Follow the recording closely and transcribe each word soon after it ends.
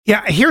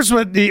Yeah, here's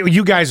what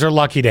you guys are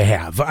lucky to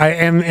have.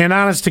 And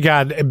honest to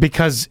God,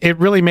 because it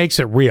really makes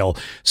it real.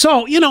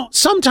 So,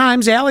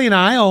 sometimes Allie and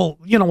I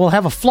we'll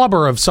have a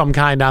flubber of some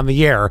kind on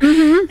the air.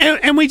 Mm-hmm.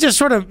 And we just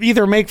sort of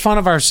either make fun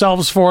of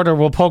ourselves for it or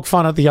we'll poke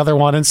fun at the other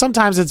one. And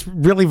sometimes it's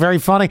really very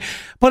funny,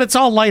 but it's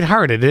all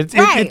lighthearted.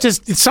 It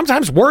just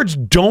sometimes words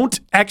don't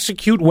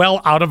execute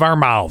well out of our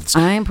mouths.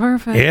 I'm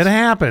perfect. It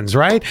happens,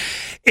 right?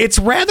 It's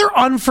rather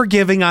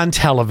unforgiving on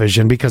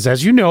television because,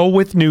 as you know,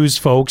 with news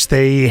folks,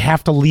 they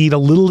have to lead a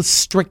little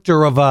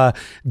stricter of a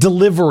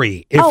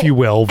delivery, if you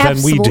will,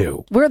 than we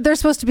do. They're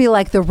supposed to be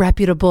like the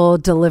reputable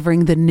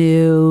delivering the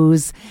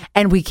news,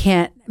 and we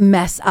can't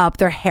mess up.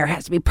 Their hair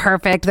has to be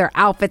perfect. Their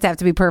outfits have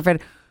to be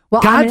perfect.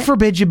 Well, God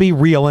forbid you be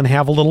real and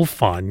have a little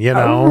fun,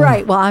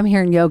 Right. Well, I'm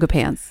here in yoga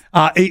pants.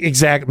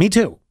 Exactly. Me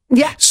too.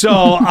 Yeah.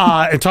 So,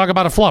 and talk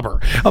about a flubber.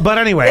 But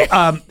anyway,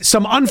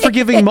 some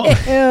unforgiving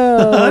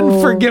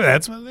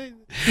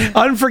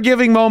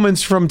unforgiving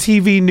moments from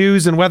TV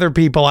news and weather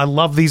people. I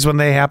love these when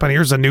they happen.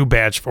 Here's a new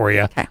batch for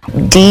you. Okay.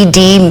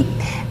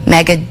 DD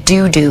Mega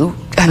Doo-Doo.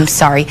 I'm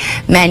sorry,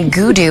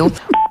 Mangudu.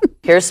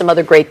 Here's some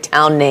other great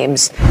town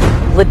names.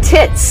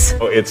 Lititz.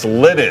 Oh, it's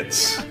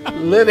Lidditz.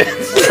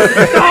 Lidditz.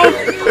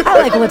 I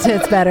like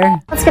Lititz better.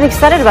 Let's get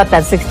excited about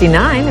that 69.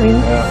 I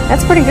mean,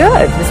 that's pretty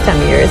good this time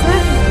of year, isn't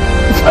it?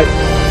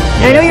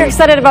 I know you're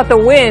excited about the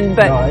win,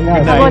 but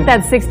how about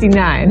that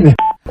 69?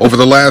 Over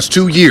the last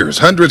 2 years,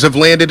 hundreds have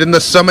landed in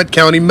the Summit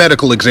County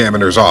Medical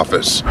Examiner's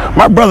office.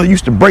 My brother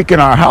used to break in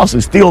our house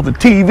and steal the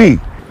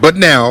TV. But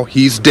now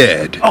he's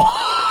dead.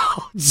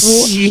 Oh,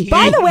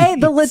 by the way,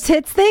 the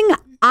Lititz thing,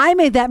 I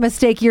made that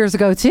mistake years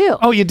ago, too.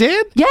 Oh, you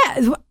did?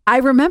 Yeah. I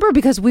remember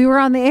because we were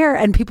on the air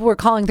and people were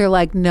calling. They're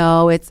like,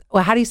 no, it's,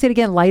 how do you say it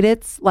again?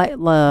 Lititz?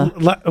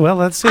 Well,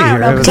 let's see I here.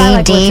 don't know, 'cause I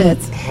like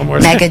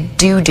Lititz. Mega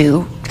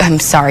Doo-Doo. I'm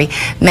sorry,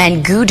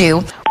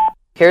 Mangudu.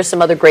 Here's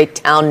some other great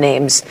town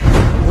names.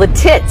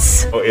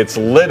 Lititz. Oh, it's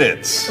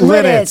Lidditz.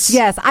 Lititz.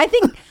 Yes. I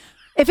think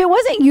if it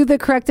wasn't you that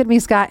corrected me,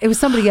 Scott, it was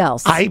somebody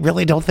else. I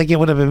really don't think it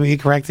would have been me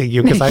correcting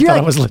you because I thought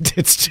it was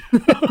Lititz too.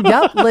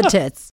 Yep, Lititz.